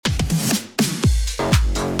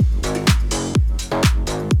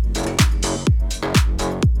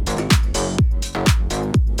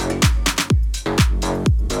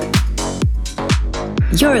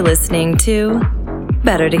You're listening to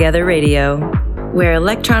Better Together Radio, where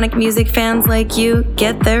electronic music fans like you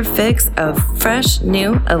get their fix of fresh,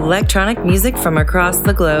 new electronic music from across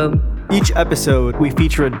the globe. Each episode, we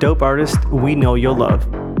feature a dope artist we know you'll love.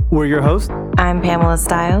 We're your hosts. I'm Pamela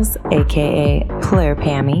Stiles, aka Claire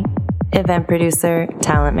Pammy, event producer,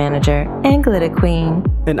 talent manager, and glitter queen.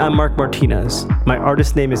 And I'm Mark Martinez. My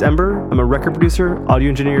artist name is Ember. I'm a record producer, audio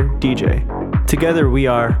engineer, DJ. Together we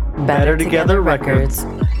are Better Together Records.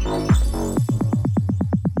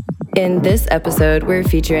 In this episode, we're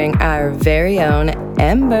featuring our very own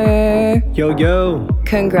Ember. Yo, yo.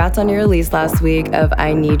 Congrats on your release last week of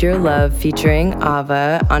I Need Your Love featuring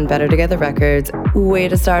Ava on Better Together Records. Way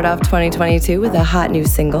to start off 2022 with a hot new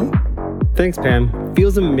single. Thanks, Pam.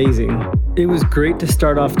 Feels amazing. It was great to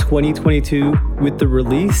start off 2022 with the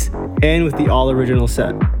release and with the all-original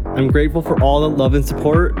set. I'm grateful for all the love and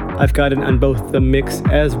support I've gotten on both the mix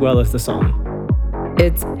as well as the song.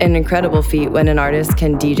 It's an incredible feat when an artist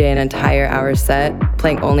can DJ an entire hour set,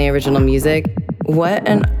 playing only original music. What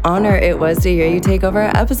an honor it was to hear you take over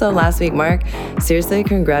our episode last week, Mark. Seriously,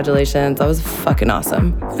 congratulations. That was fucking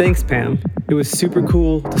awesome. Thanks, Pam. It was super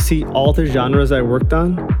cool to see all the genres I worked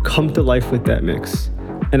on come to life with that mix.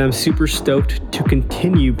 And I'm super stoked to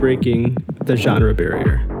continue breaking the genre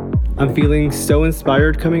barrier. I'm feeling so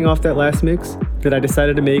inspired coming off that last mix that I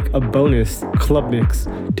decided to make a bonus club mix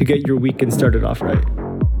to get your weekend started off right.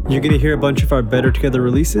 You're gonna hear a bunch of our Better Together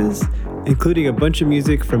releases, including a bunch of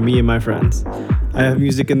music from me and my friends. I have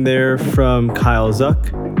music in there from Kyle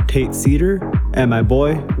Zuck, Tate Cedar, and my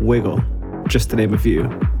boy, Wiggle, just to name a few.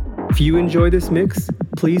 If you enjoy this mix,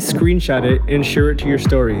 please screenshot it and share it to your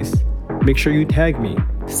stories. Make sure you tag me.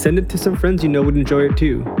 Send it to some friends you know would enjoy it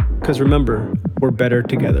too. Because remember, we're better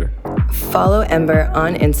together. Follow Ember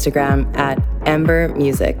on Instagram at Ember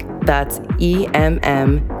Music. That's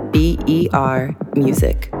EMMBER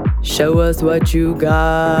Music. Show us what you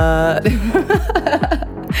got.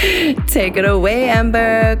 Take it away,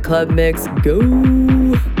 Ember. Club mix, go.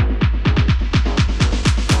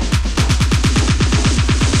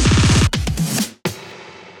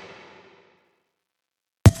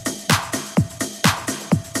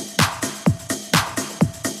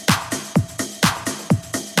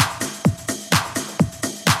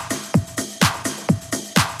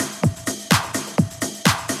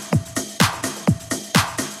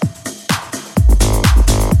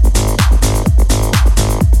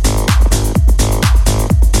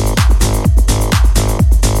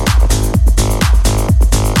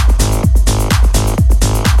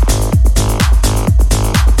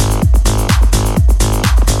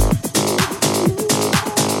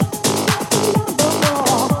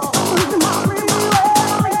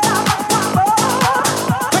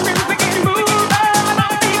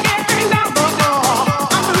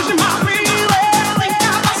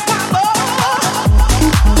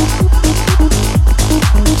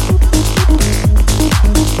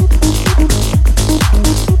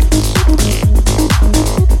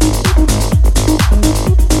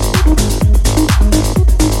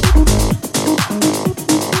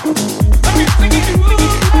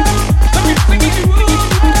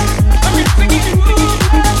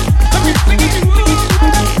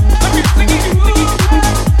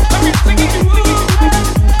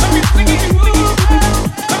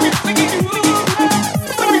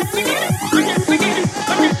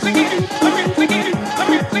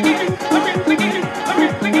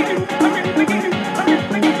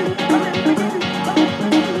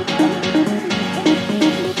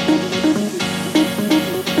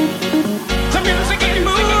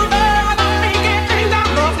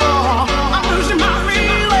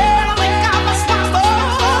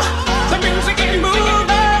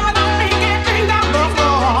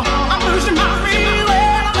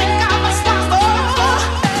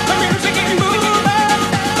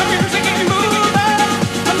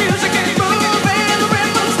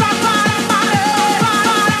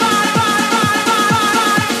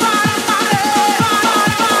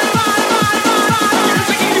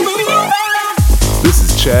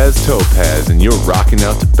 Chaz Topaz, and you're rocking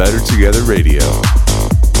out to Better Together Radio.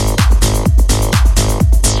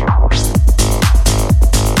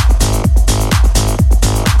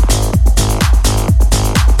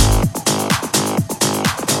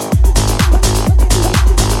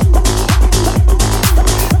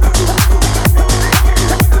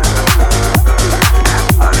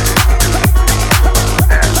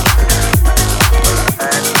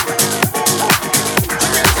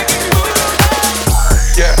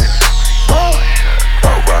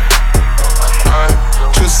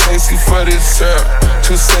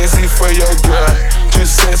 Too sexy for your girl. Too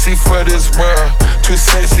sexy for this world. Too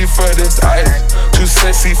sexy for this ice. Too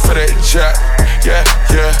sexy for that jack. Yeah,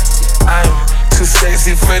 yeah. I'm too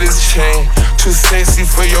sexy for this chain. Too sexy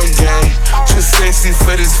for your game. Too sexy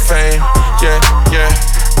for this fame. Yeah, yeah.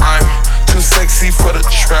 I'm too sexy for the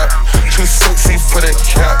trap. Too sexy for that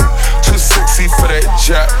cap. Too sexy for that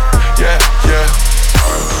jack. Yeah, yeah.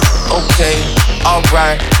 Okay,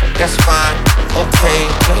 alright, that's fine. Okay,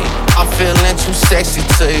 I'm feeling too sexy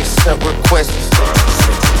to accept requests.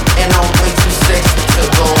 And I'm way too sexy to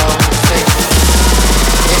go on with sex.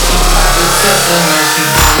 And she probably testing and she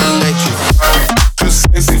gonna let you fly. Too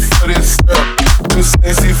sexy for this stuff. Too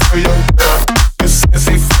sexy for your girl. Too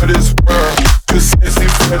sexy for this world. Too sexy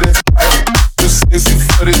for this life. Too sexy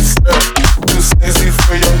for this stuff. Too sexy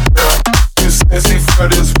for your girl. Too sexy for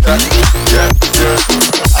this rap. Yeah, yeah.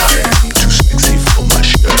 I am too sexy for my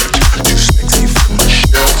shirt. Too sexy for my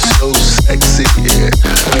shirt. So sexy it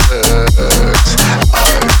hurts.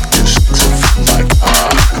 I'm too sexy for my car.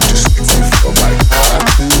 Too sexy for my car.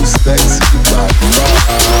 Too sexy for my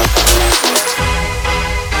car.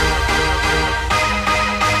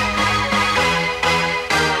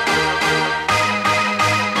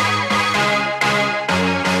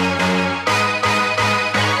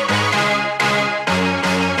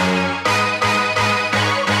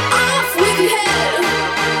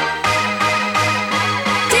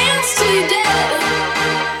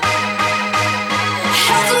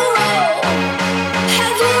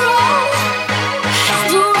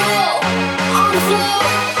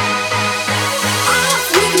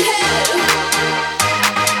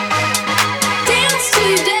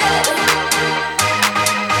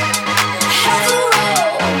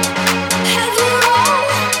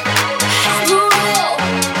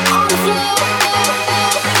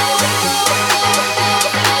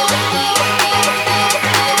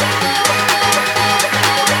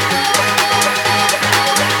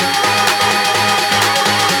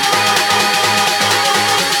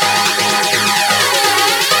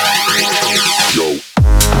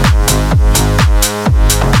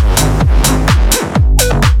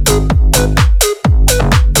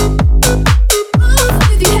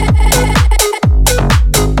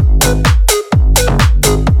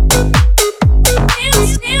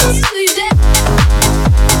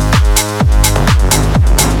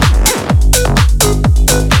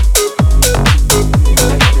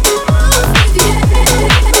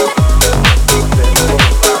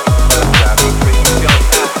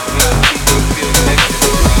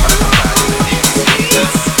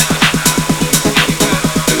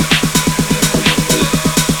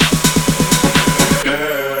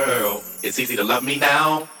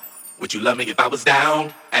 Would you love me if I was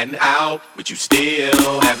down and out? Would you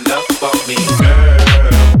still have love for me, girl?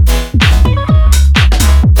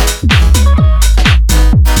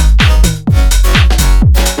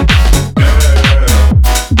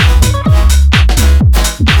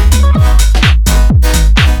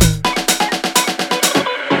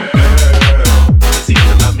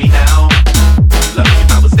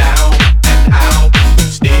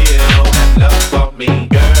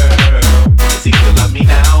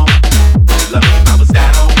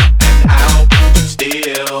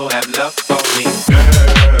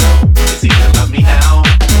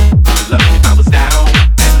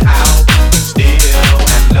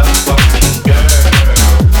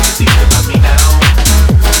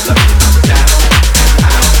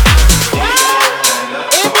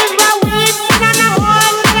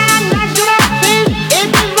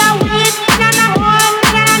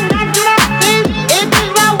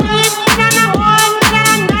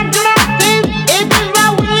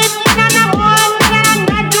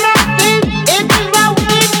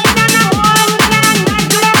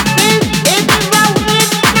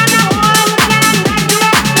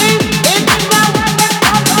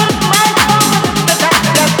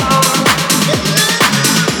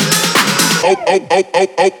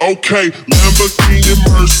 Okay, Lamborghini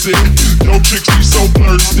Mercy. Yo, chick, she so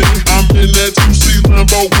thirsty. I'm in that 2C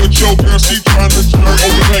Lambo with your girl, she tryna jerk.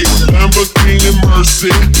 Okay, Lamborghini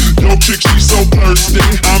Mercy. Yo, chick, she so thirsty.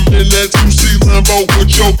 I'm in that 2C Lambo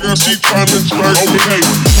with your girl, she tryna jerk. Okay.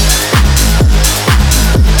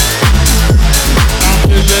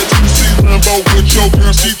 I'm in that 2C Lambo with your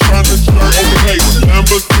girl, she tryna jerk. Okay,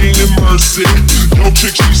 Lamborghini Mercy. Yo,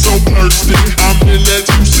 chick, she so thirsty. I'm in that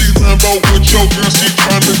 2C Lambo with your girl, she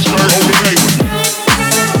tryna jerk. Okay.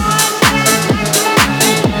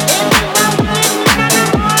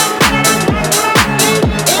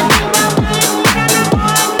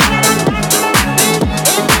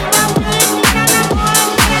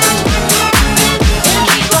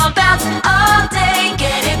 Keep on bouncing all day,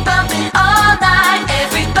 get it bumping all night.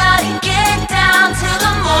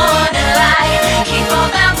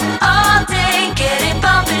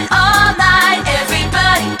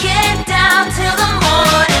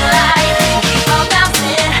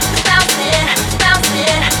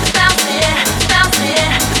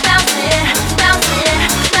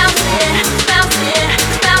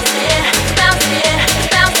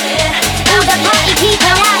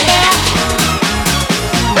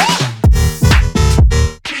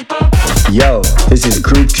 Yo, this is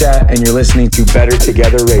Group Chat, and you're listening to Better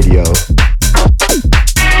Together Radio.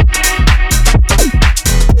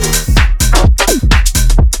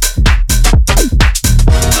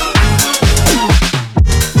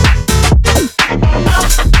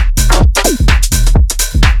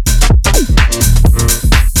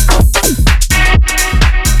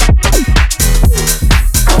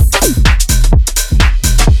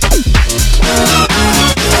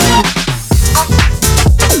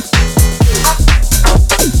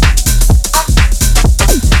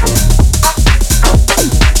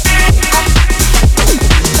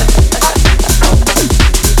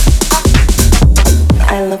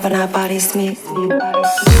 When our bodies meet.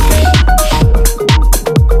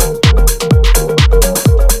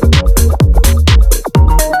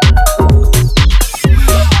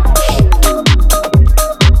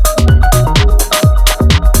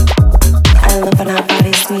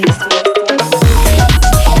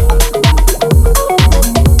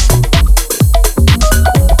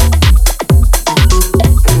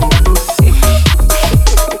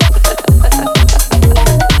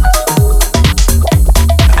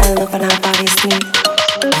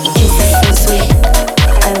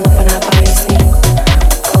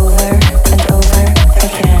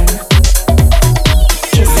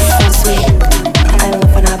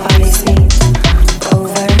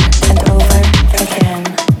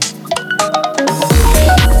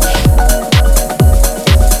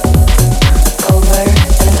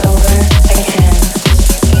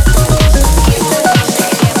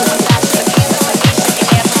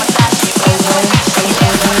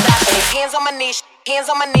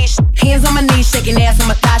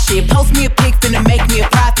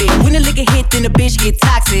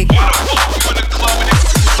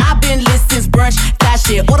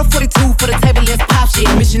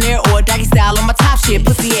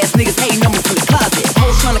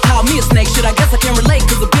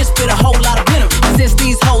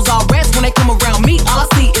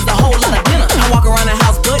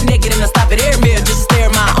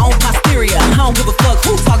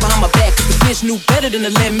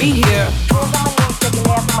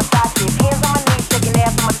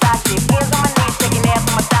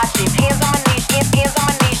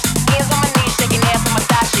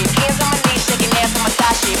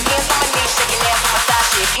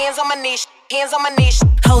 Hands on my niche.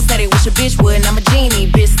 Hoes said they wish a bitch would, and I'm a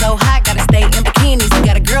genie. Bitch so hot, gotta stay in bikinis. You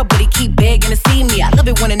got a girl, but he keep begging to see me. I love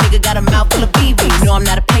it when a nigga got a mouth full of BB. No, I'm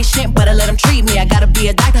not a patient, but I let him treat me. I gotta be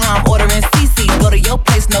a doctor, how I'm ordering CC. Go to your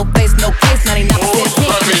place, no face, no case. 99%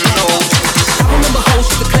 I remember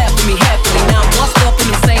hoes used to clap for me happily. Now I'm lost up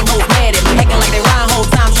in them same hoes mad at me. Acting like they rhyme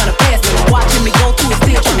whole time trying to pass me. Watching me go through it,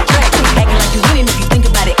 still trying to track me. Acting like you winning if you think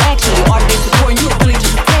about it actually. Are they supporting you or really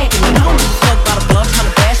just attacking me? I don't give a fuck about a bluff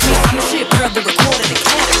trying to bash me. Shit, girl, the recording the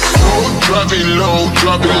cat. Drop it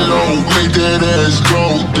low, make that ass go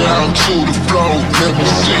down to the floor. Let me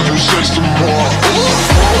see you say some more.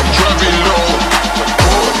 Drop it low,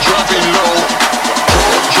 drop it low,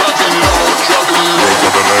 drop it low, drop it low.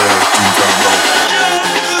 Drop that ass too down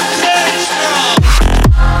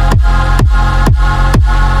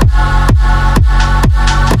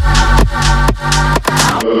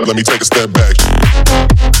low. Let me take a step back.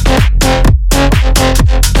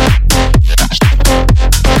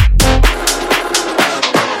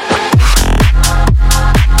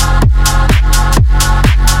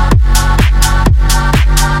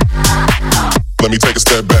 Let me take a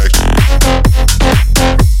step back.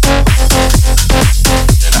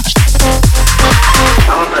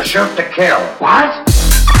 I'm gonna shoot to kill. What?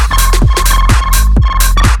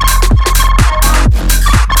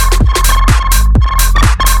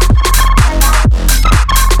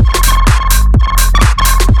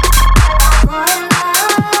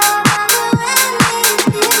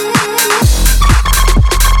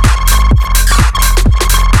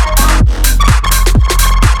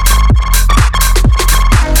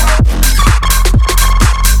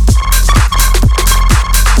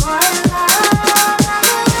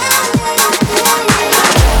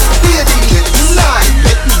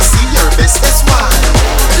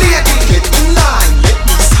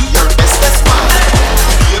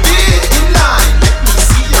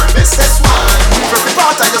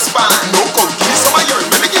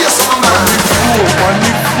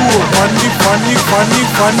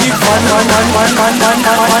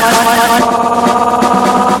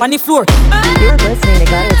 On the floor. You're listening to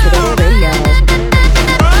Better Together Radio.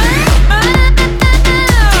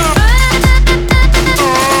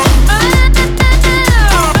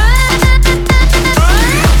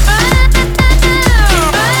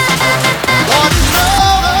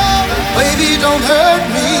 Baby, don't hurt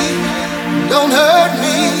me,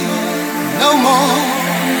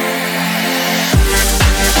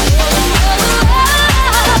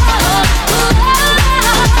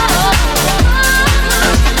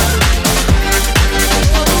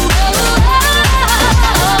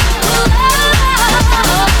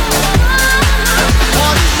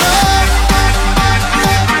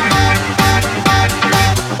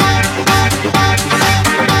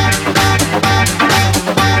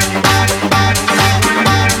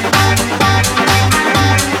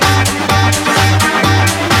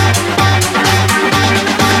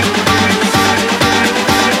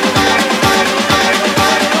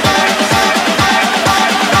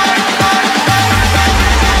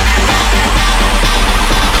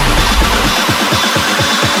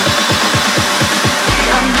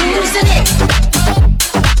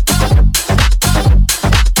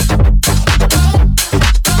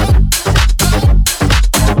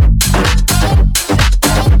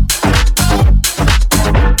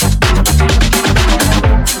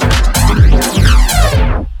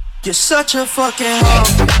 You're such a fucking hoe,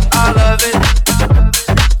 I love it.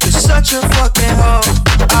 You're such a fucking hoe,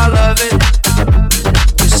 I love it.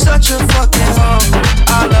 You're such a fucking hoe,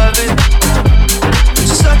 I love it. You're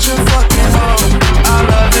such a fucking hoe, I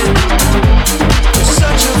love it. You're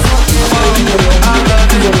such a fucking hoe, I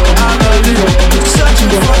love it, I love it. You're such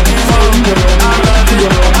a fucking hoe, I love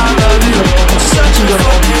it, I love it. You're such a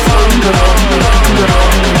fucking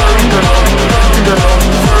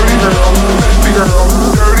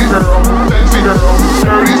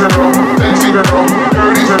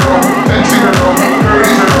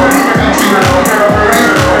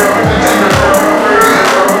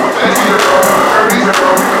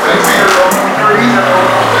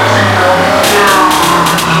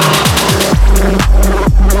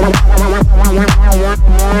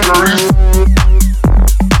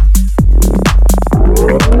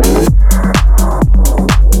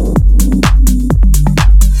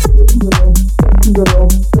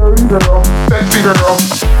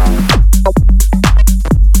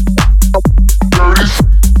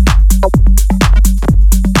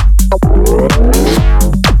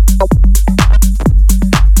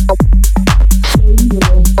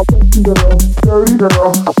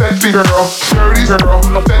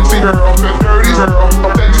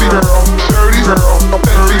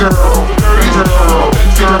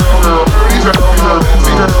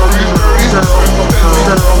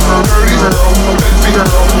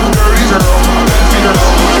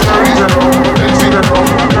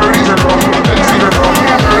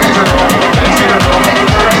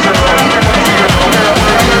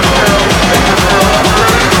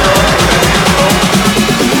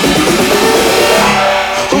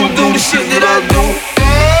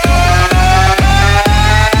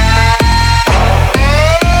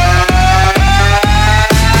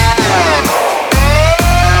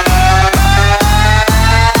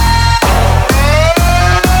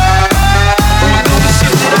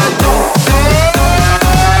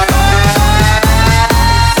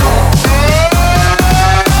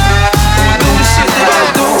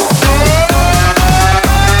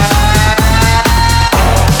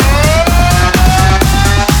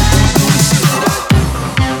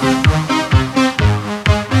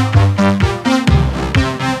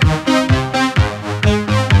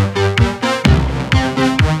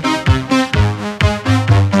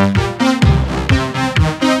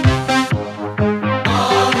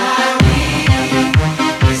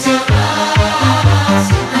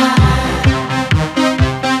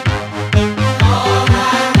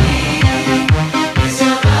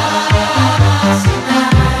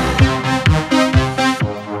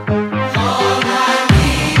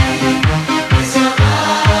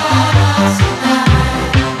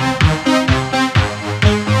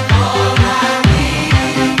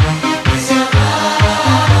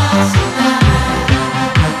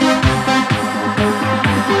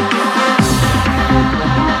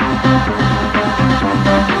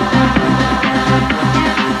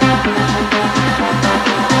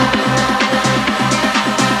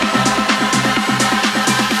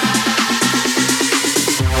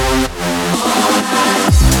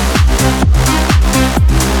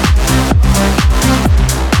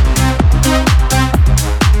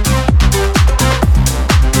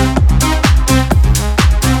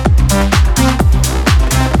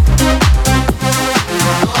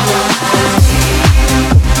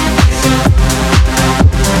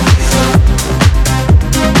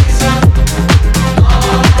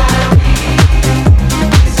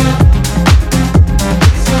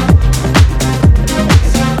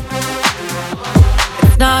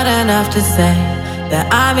to say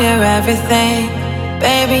that I'm your everything.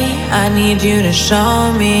 Baby, I need you to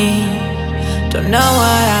show me. Don't know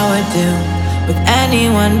what I would do with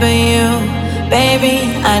anyone but you.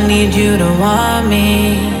 Baby, I need you to want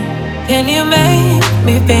me. Can you make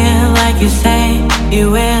me feel like you say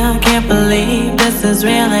you will? Can't believe this is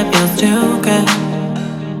real, it feels too good.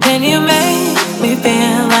 Can you make me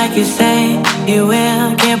feel like you say you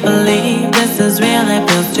will? Can't believe this is real, it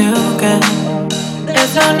feels too good.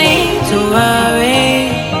 There's no need to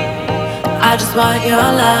worry, I just want your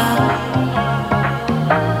love.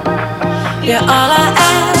 You're all I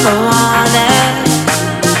ever wanted.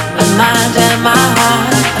 My mind and my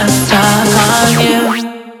heart are stuck on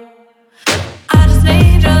you.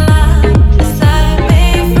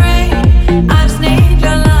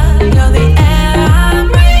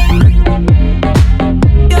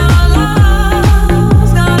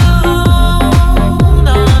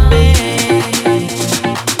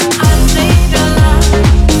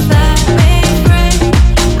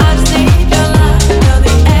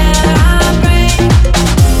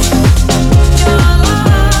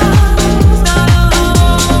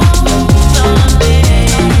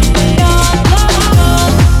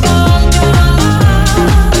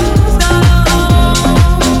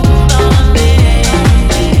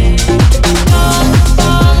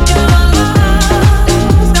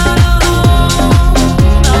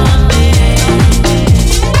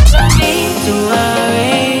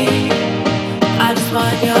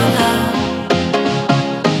 love.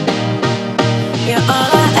 You're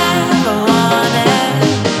all I ever wanted.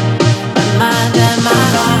 My mind and my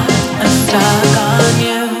heart are stuck on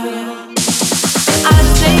you. I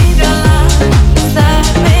just need your love, set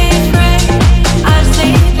me free. I just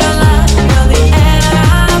need your love, you're the air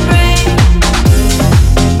I breathe.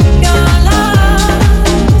 Your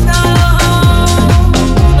love's got a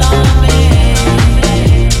hold on me.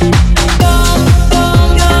 Your love,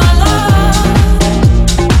 your love, your love, your love,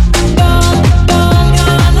 your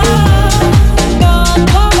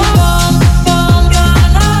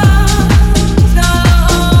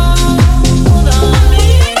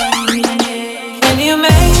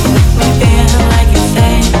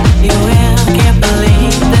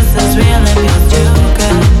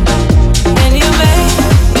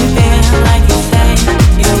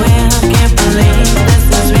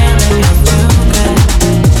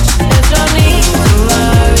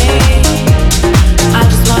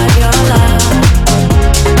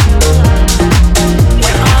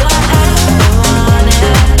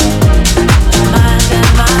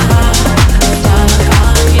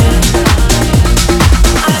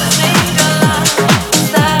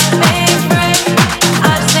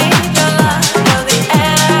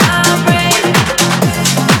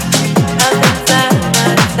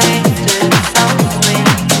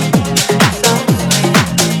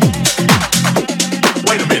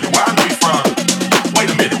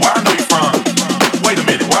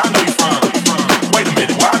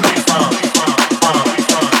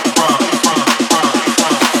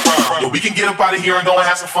Here and go and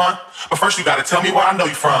have some fun. But first you gotta tell me where I know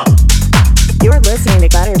you from. You're listening to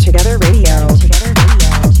Better Together Radio.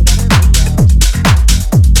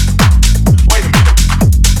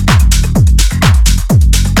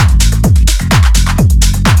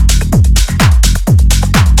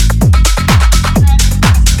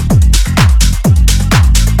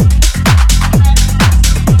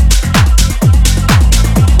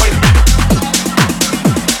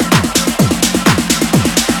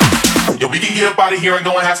 Get up out of here and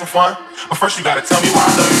go and have some fun. But first you gotta tell me where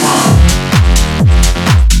I know you from.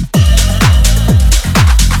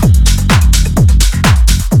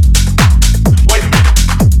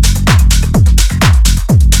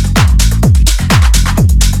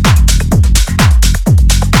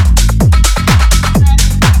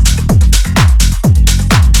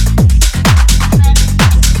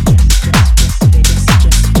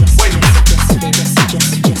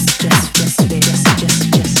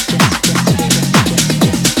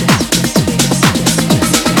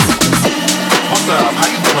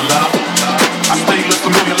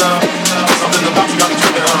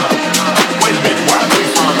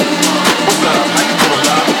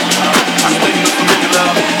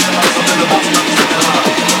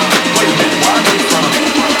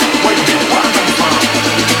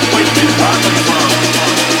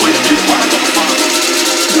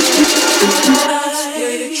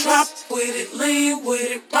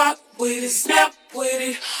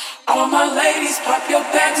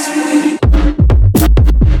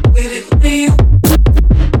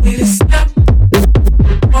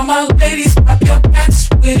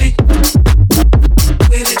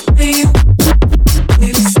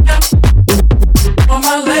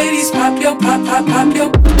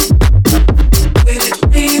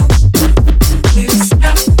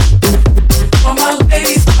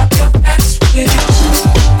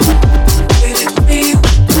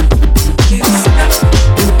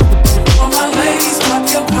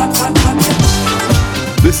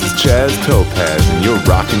 Topaz, and you're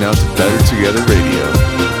rocking out to Better Together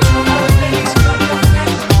Radio.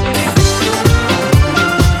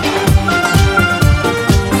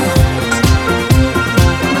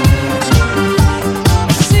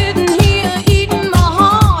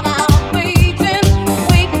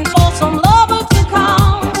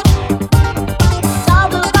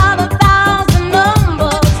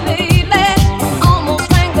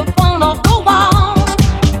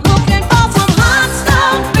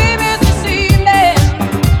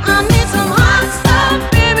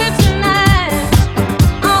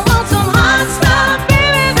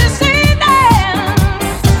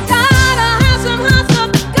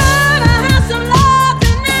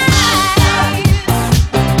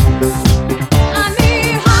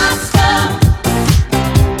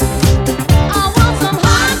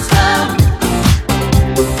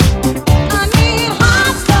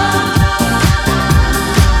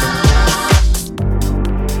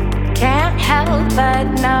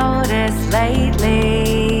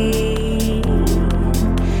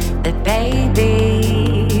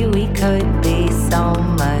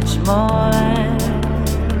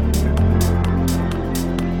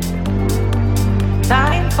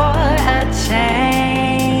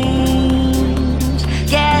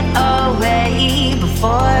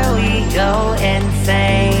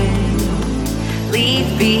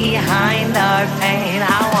 behind our pain.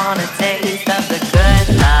 I want a taste of the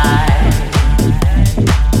good life.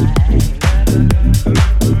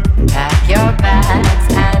 Pack your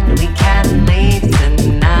bags and we can leave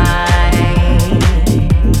tonight.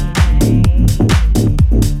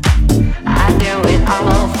 I do it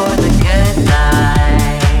all for the good life.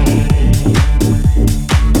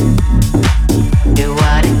 Do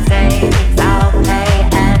what it takes, I'll pay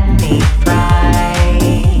any price.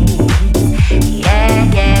 Yeah,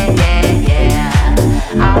 yeah, yeah, yeah.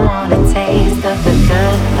 I want a taste of the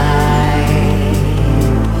good life.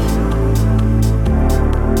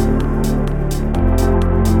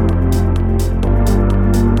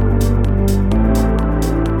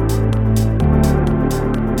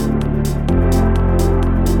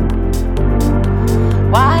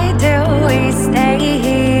 Why do we stay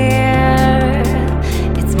here?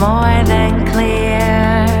 It's more than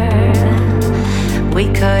clear. We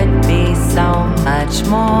could be so much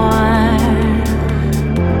more.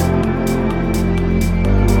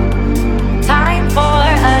 Time for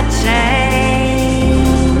a change.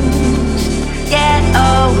 Get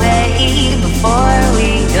away before we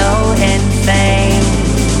go insane.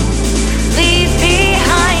 Leave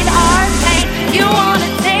behind our pain. You want a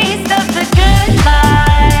taste of the good life.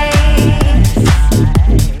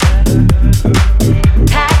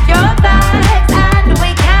 Pack your bags and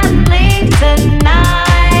we can leave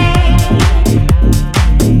tonight.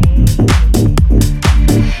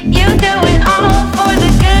 You do it all for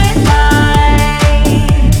the good life.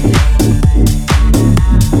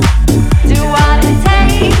 Do what it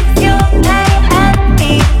takes, you'll pay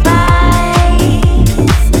any price.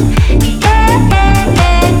 Yeah, yeah,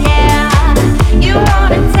 yeah, yeah. You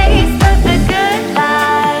want a taste of the good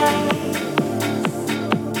life.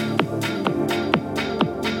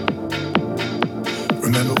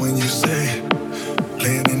 Remember when you said,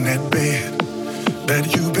 laying in that bed, that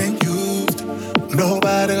you've been used,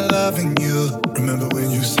 nobody loving you. Remember when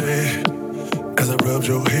you said, as I rubbed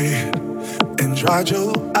your head and dried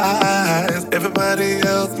your eyes, everybody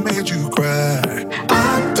else made you cry.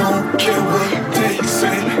 I don't care what they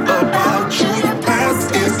say about you. Your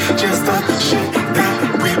past is just the shit that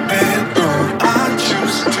we've been through. I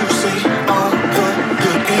choose to see all the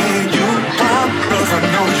good in you, cause I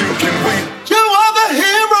know you can win. You are the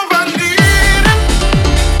hero I need.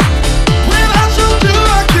 Without you,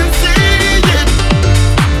 I can see it.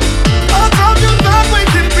 I told you that we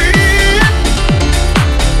can be it.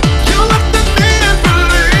 You looked at me and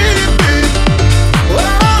believed me. Whoa.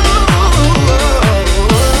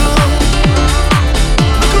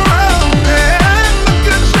 Look around and look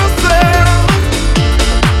at yourself.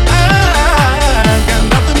 I got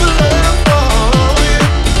nothing but love for you.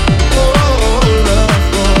 Oh, love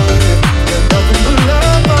for you. Got nothing but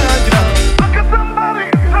love for you. Look at somebody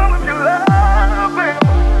and tell them you love him.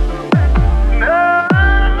 No.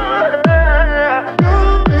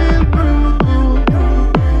 Going through.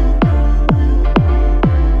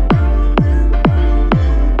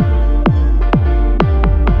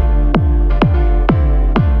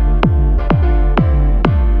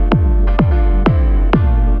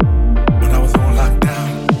 When I was on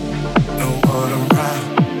lockdown, no one around,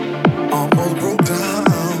 almost broke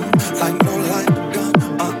down, like no light gun,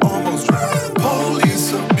 I almost drowned. Police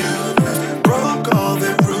abuse, broke all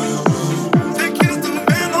their rules. They killed the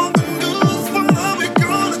man on the news, what are we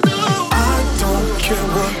gonna do? I don't care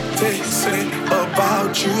what they say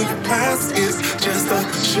about you. Your past is just the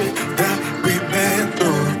shit that we've been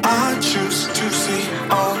through. I choose to see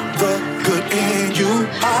all the good in you,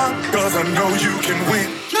 cause I know you can win.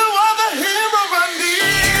 You are the hero I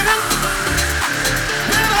need.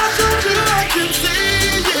 Without you, I can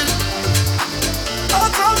see it. I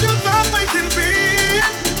told you that we can be it.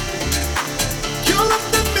 You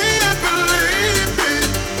looked at me and believed me.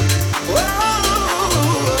 Whoa.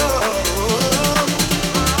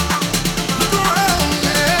 Look around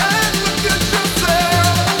and look at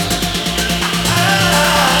yourself.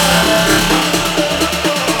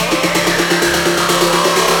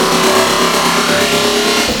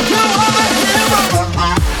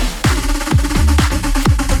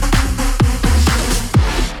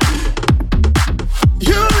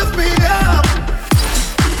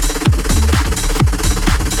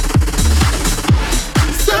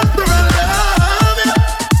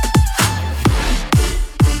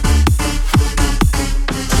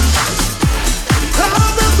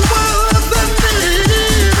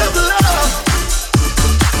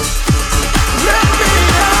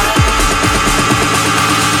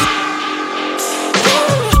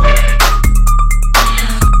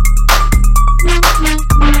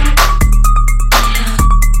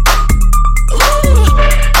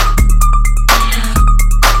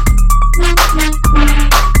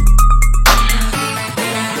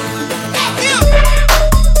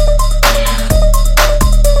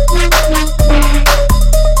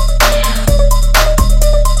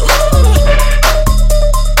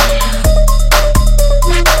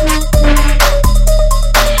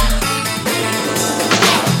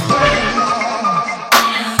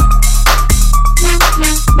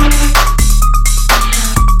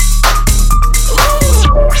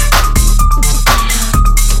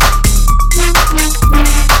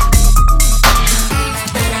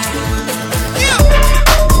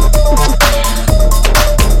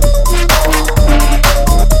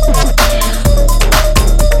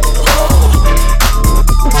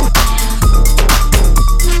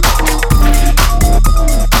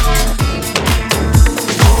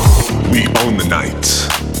 we own the night.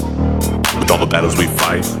 With all the battles we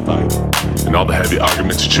fight, and all the heavy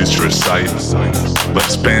arguments you choose to recite, let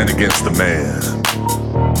us band against the man.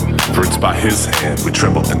 For it's by his hand we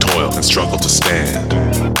tremble and toil and struggle to stand.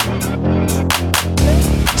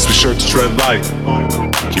 So be sure to tread light,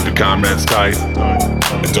 keep your comrades tight,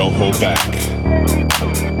 and don't hold back.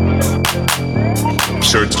 Be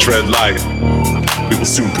sure to tread light, we will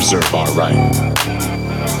soon preserve our right.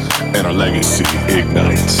 And our legacy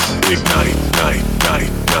ignites, ignite, night, night,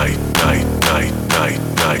 night, night, night, night,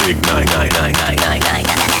 night, ignite, night, night, night, night,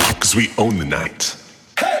 night. Cause we own the night.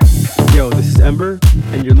 Yo, this is Ember,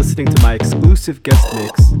 and you're listening to my exclusive guest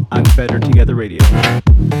mix on Better Together Radio.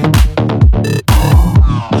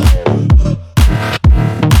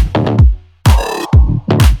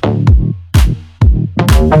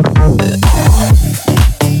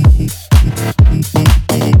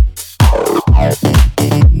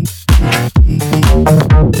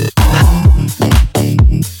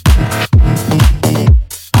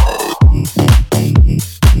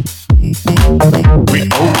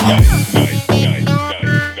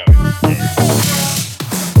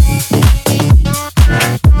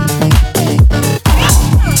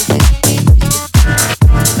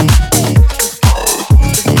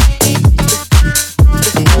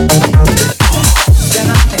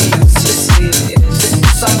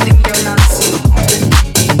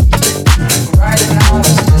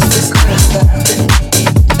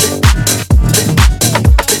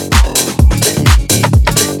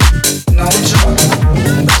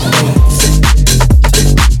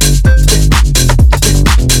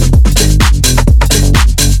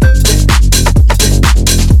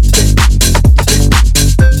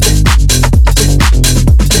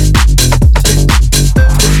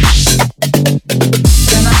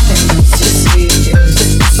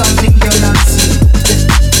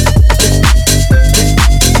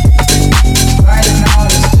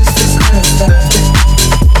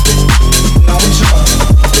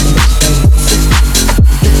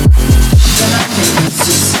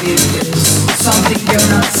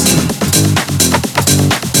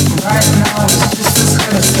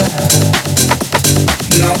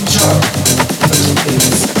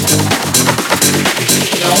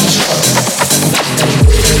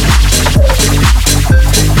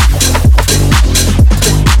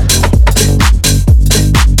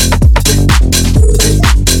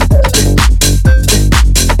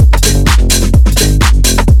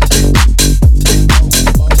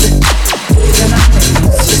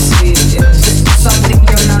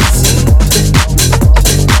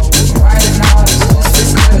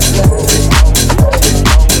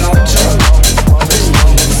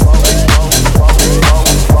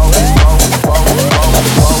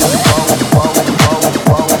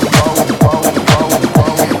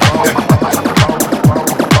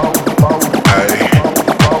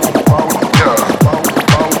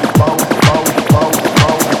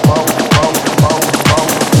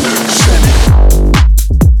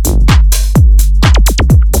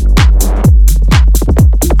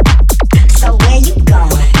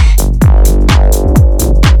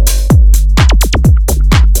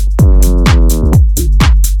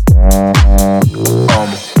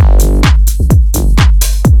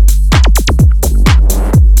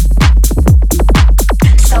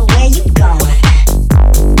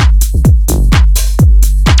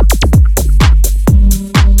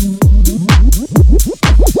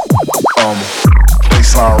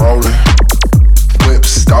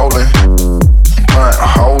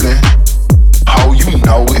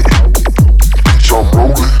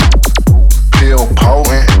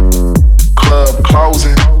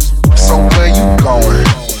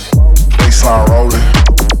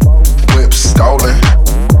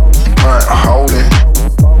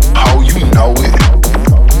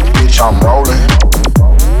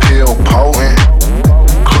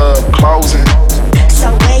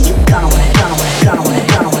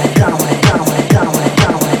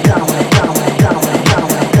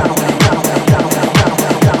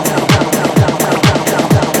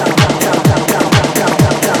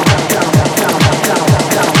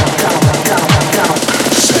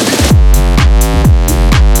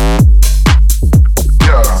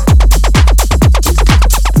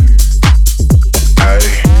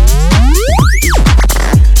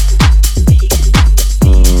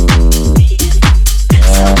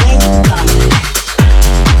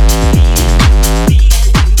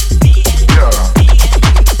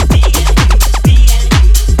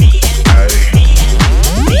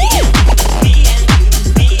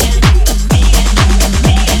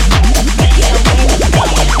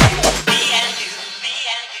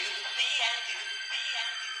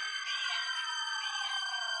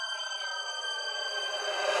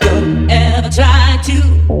 Don't ever try to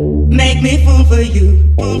make me fool for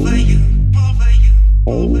you, fool for you, fool for you,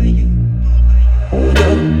 fool for you.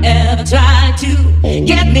 Don't ever try to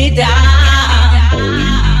get me down.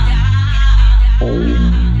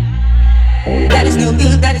 That is no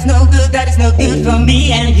good, that is no good, that is no good for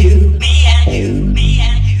me and you. Me and you, me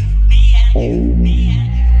and you, me and you, me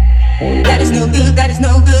and you. That is no good, that is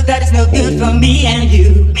no good, that is no good for me and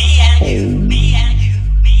you. Me and you, me and you.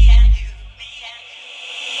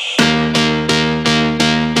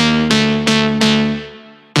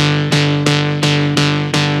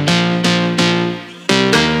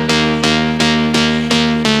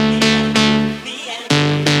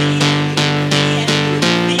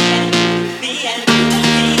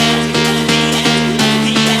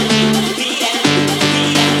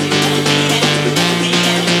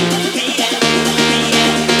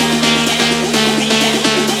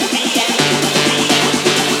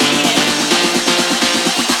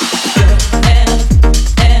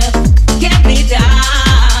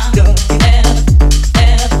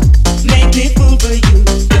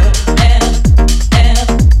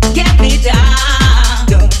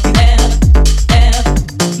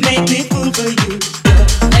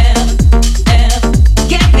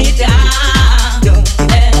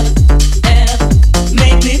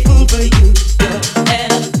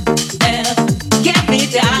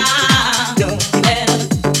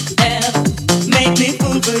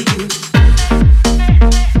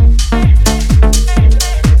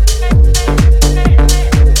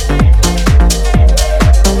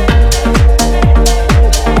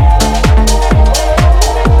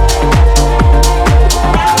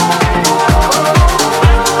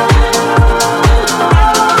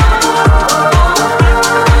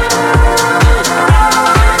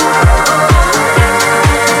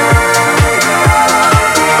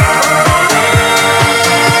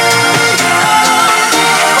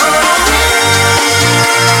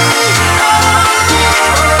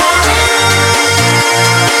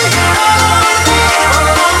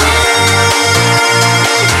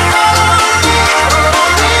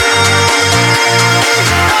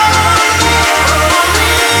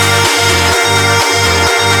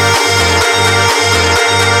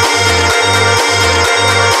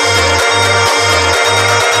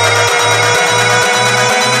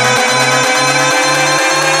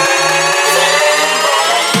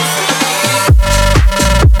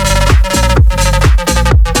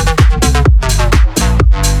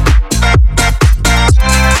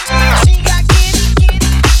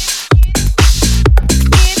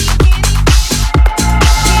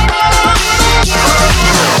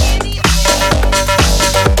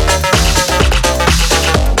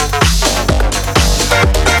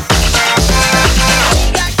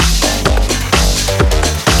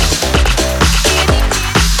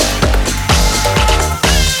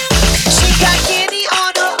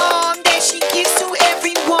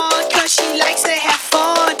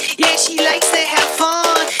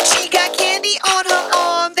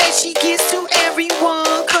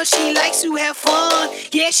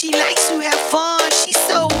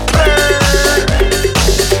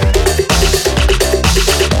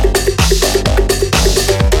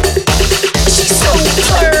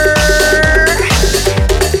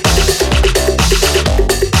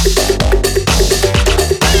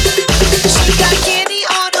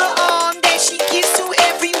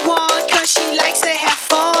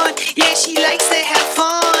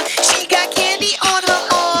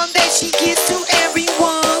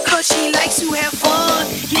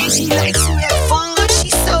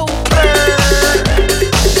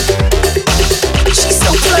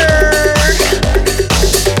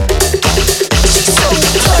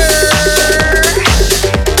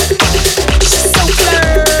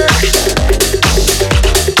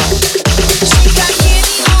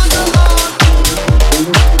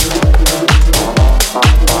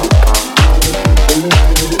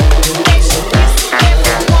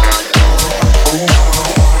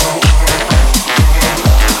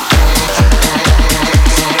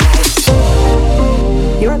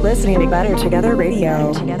 Together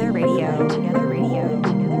Radio. Together Radio. Together Radio.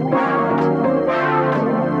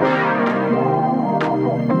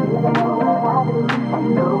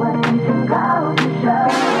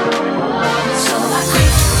 So I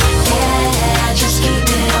quit, yeah, just keep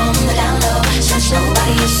it on the down low, since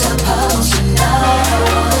nobody is supposed to know.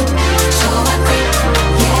 So I quit,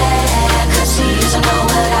 yeah, 'cause he doesn't know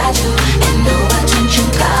what I do, and no attention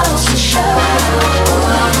goes to show.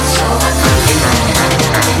 So I quit.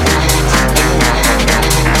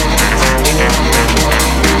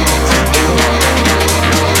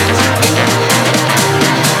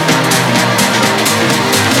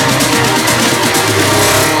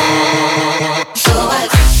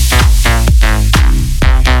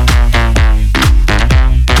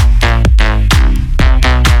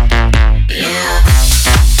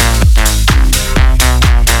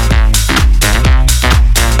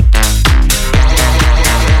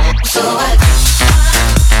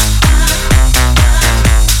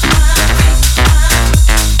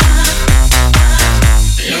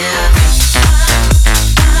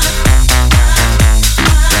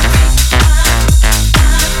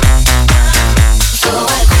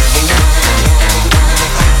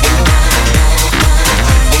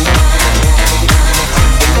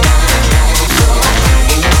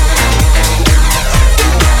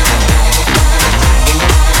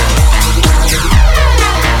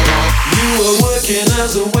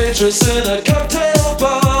 was a waitress in a cocktail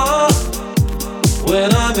bar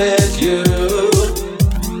when I met you.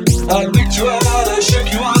 I picked you out, I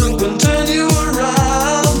shook you up and turned you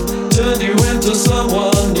around, turned you into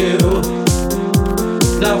someone new.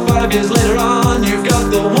 Now 5 years later on, you've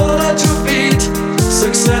got the one at your feet.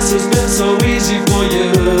 Success has been so easy for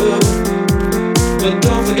you, but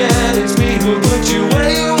don't forget it's me who put you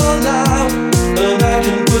where you are now, and I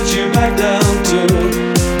can put you back down too.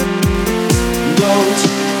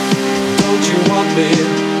 Don't you want me?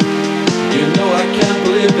 You know I can't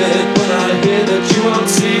believe it when I hear that you won't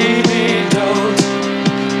see me.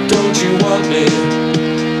 Don't you want me?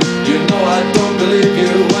 You know I don't believe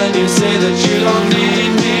you when you say that you don't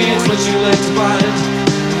need me. It's what you like to find.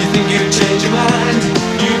 You think you change your mind?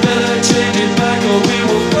 You better change it back or we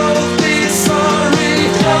will both be sorry.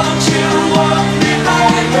 Don't you want me,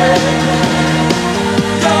 baby?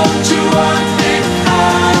 Don't you want me?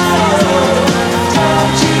 Oh,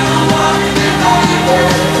 don't you want me, baby?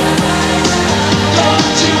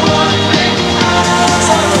 Don't you want me?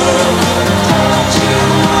 Oh, don't you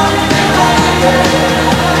want me, baby?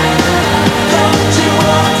 Don't you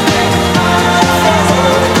want me? Oh,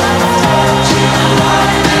 don't you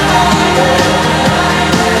want me, baby?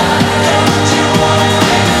 Don't you want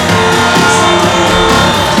me?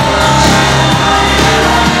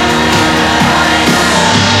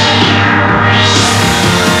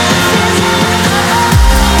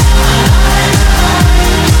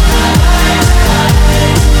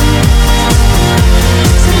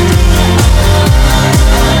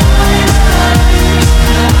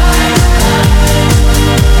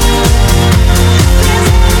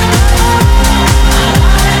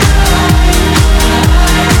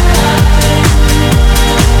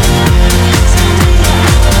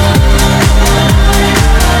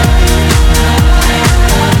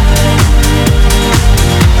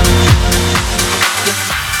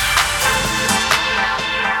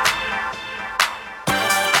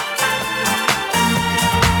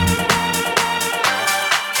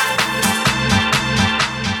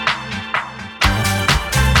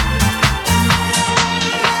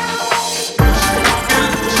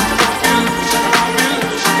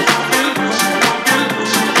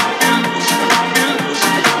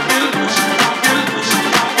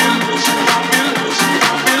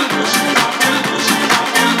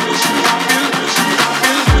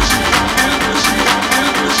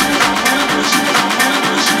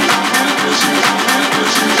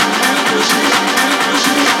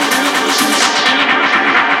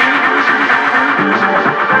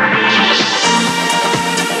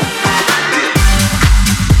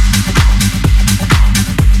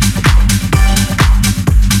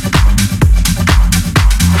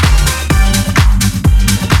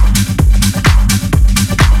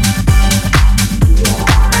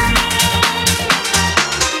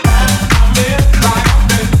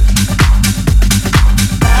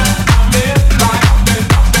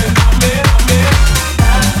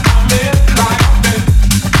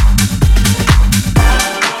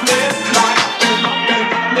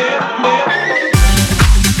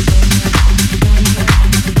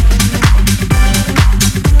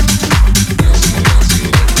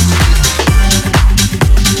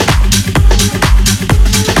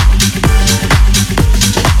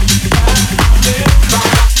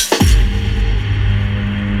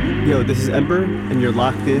 This is Ember, and you're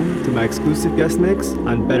locked in to my exclusive guest mix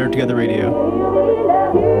on Better Together Radio.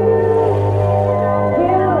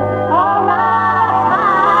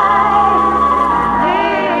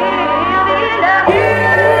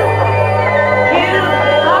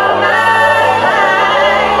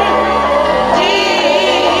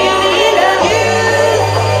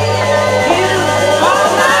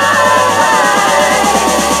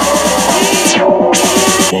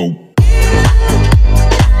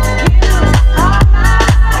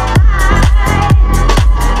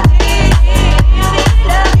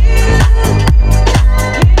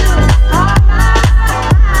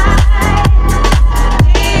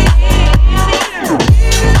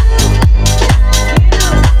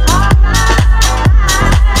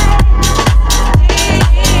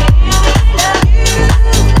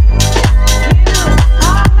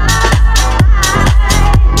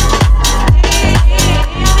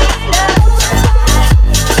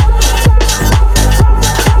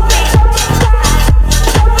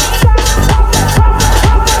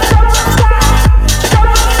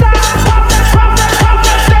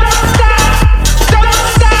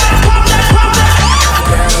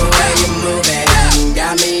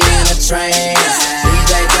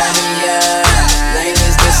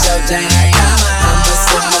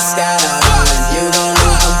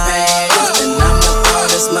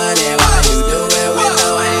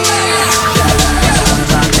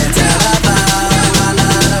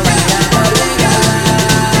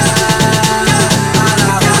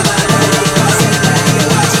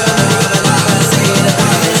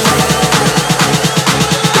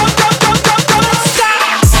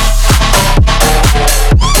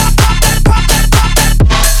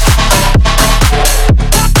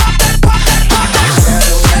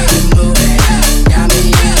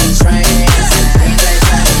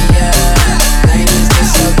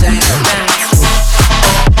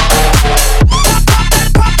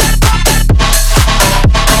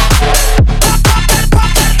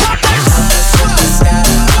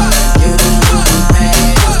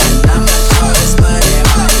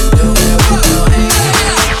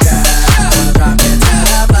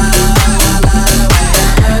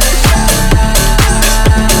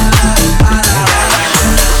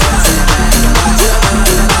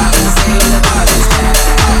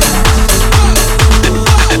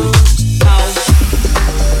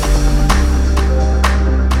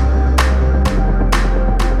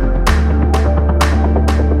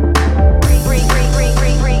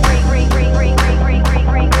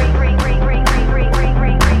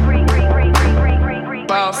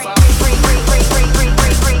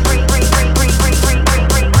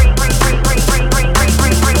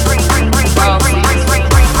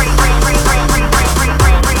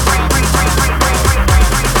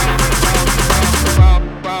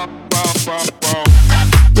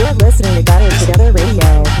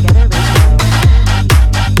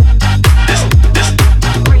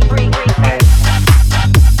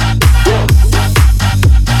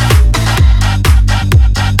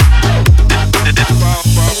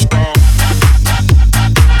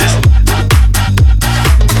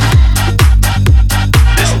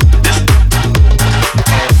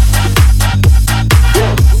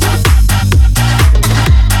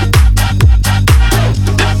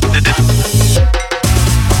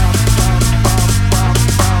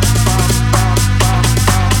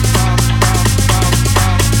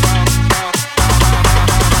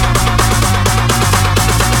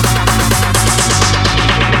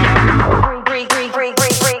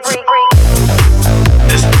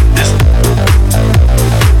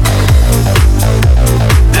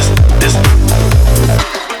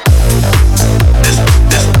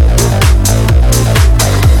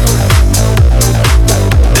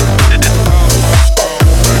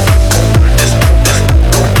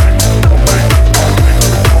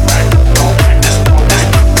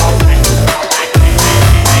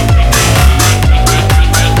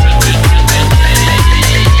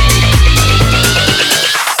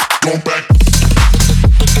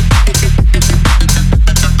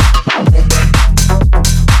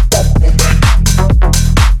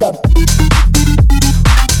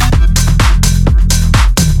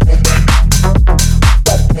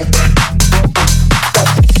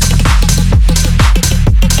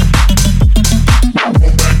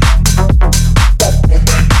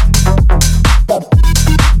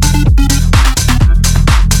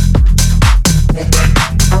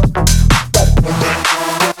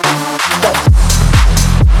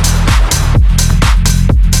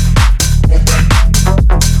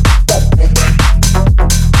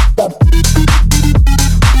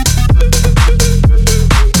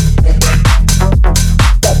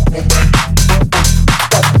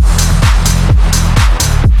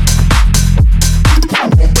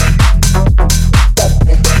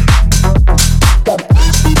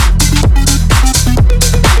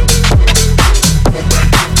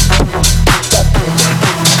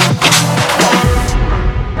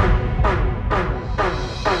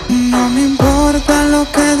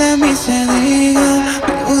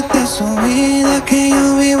 que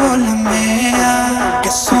yo vivo la mía,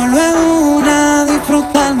 que solo es una,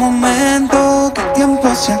 disfruta el momento, que el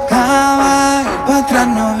tiempo se acaba y para atrás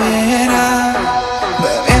no verás.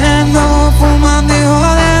 Bebiendo, fumando y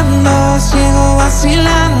jodiendo, sigo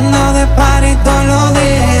vacilando de party todos los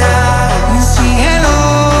días. Mi cielo.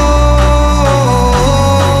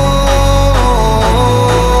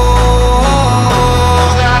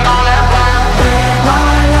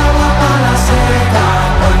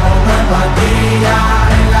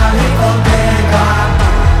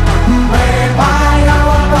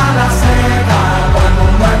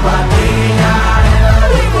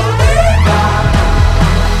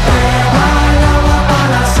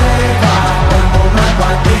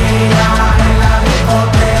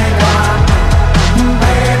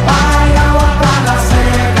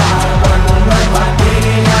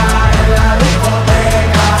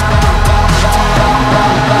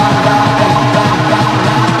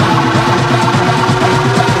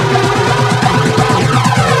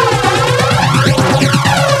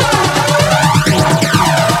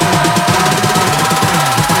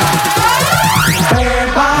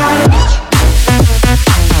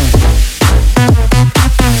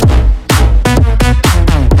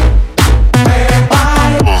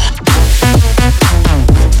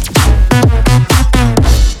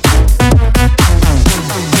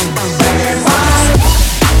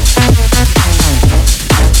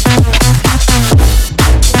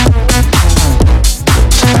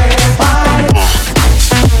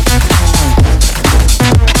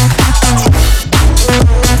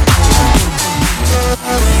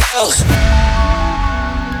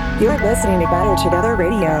 You're listening to Better Together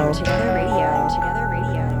Radio.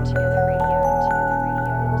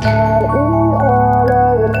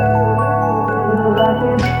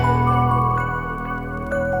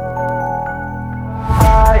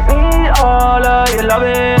 I need all of your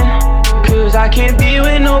loving, 'cause I can't be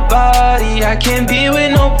with nobody, I can't be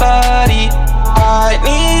with nobody. I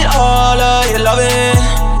need all of your loving,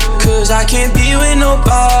 'cause I can't be with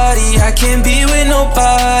nobody, I can't be with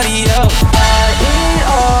nobody else. I need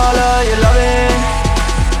all of your loving,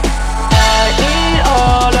 I need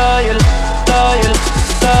all of your, love your,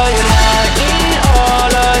 love your. I need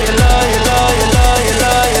all of your, love your, love your, love your, love your,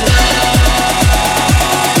 love your.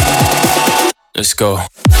 Let's go.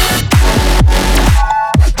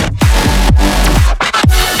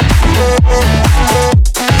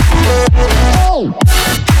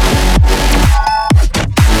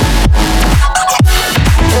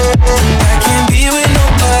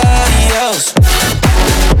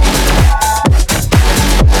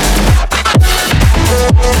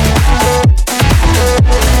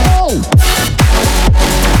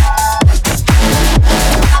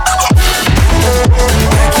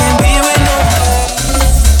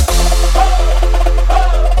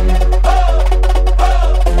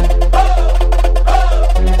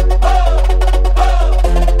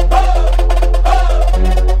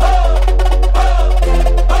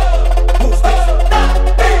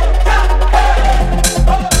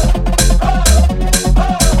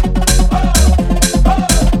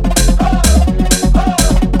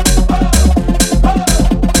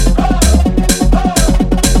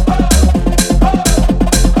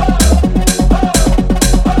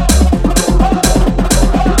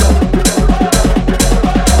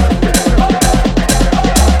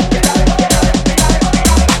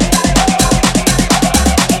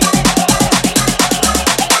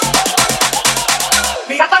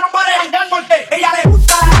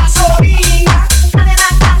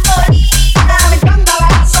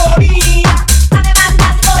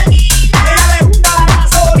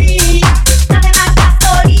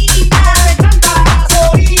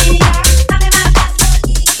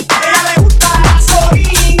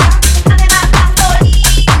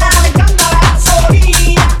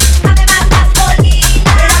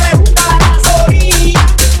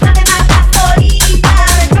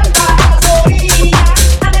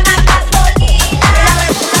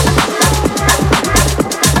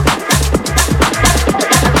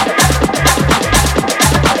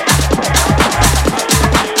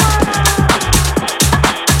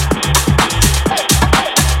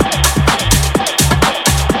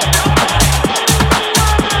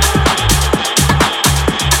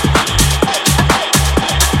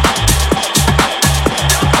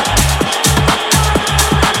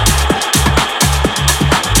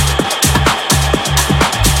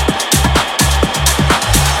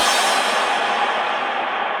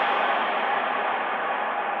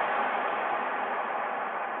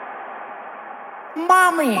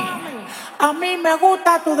 Mami, a mí me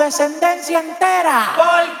gusta tu descendencia entera.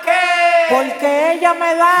 ¿Por qué?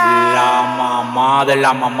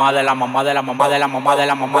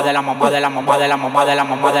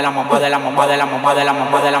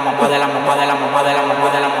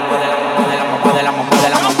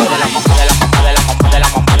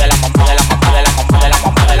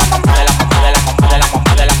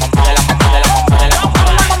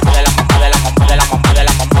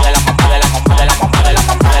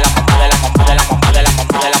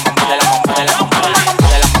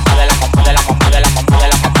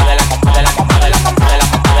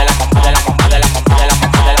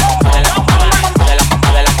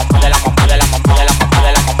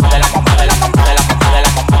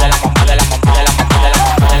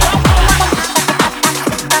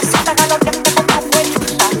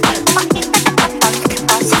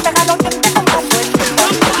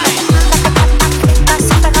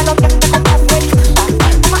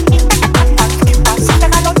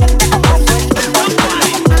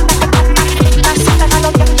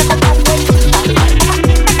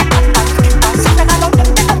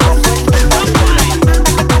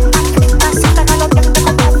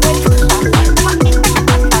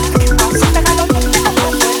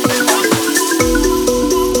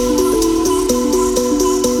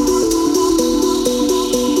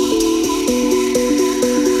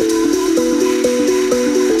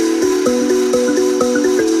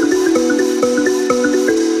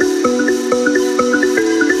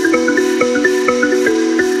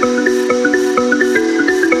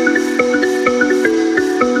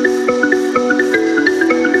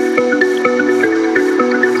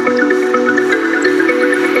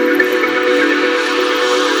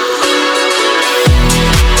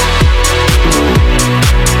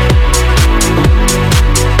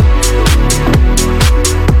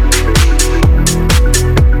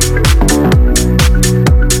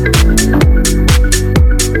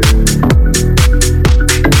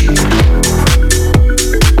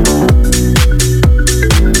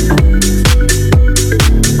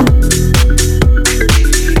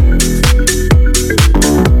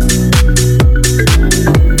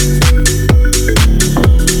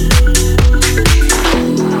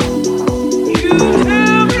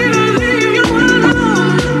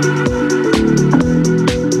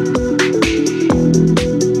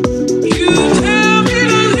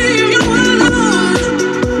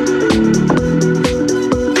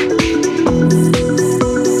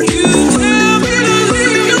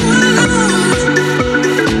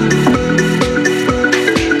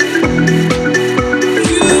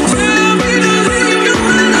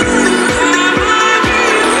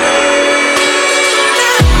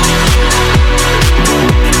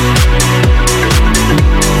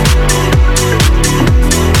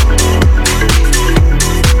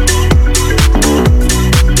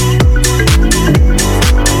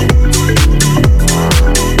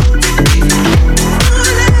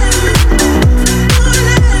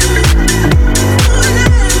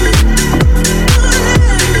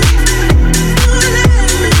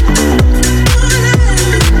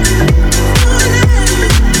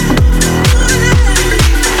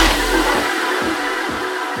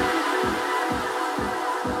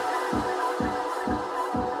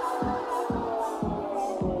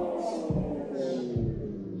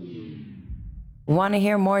 Want to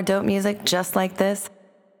hear more dope music just like this?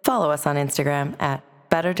 Follow us on Instagram at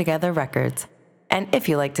Better Together Records. And if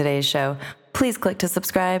you like today's show, please click to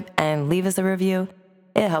subscribe and leave us a review.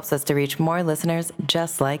 It helps us to reach more listeners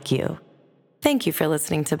just like you. Thank you for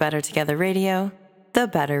listening to Better Together Radio, the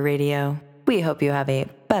Better Radio. We hope you have a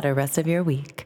better rest of your week.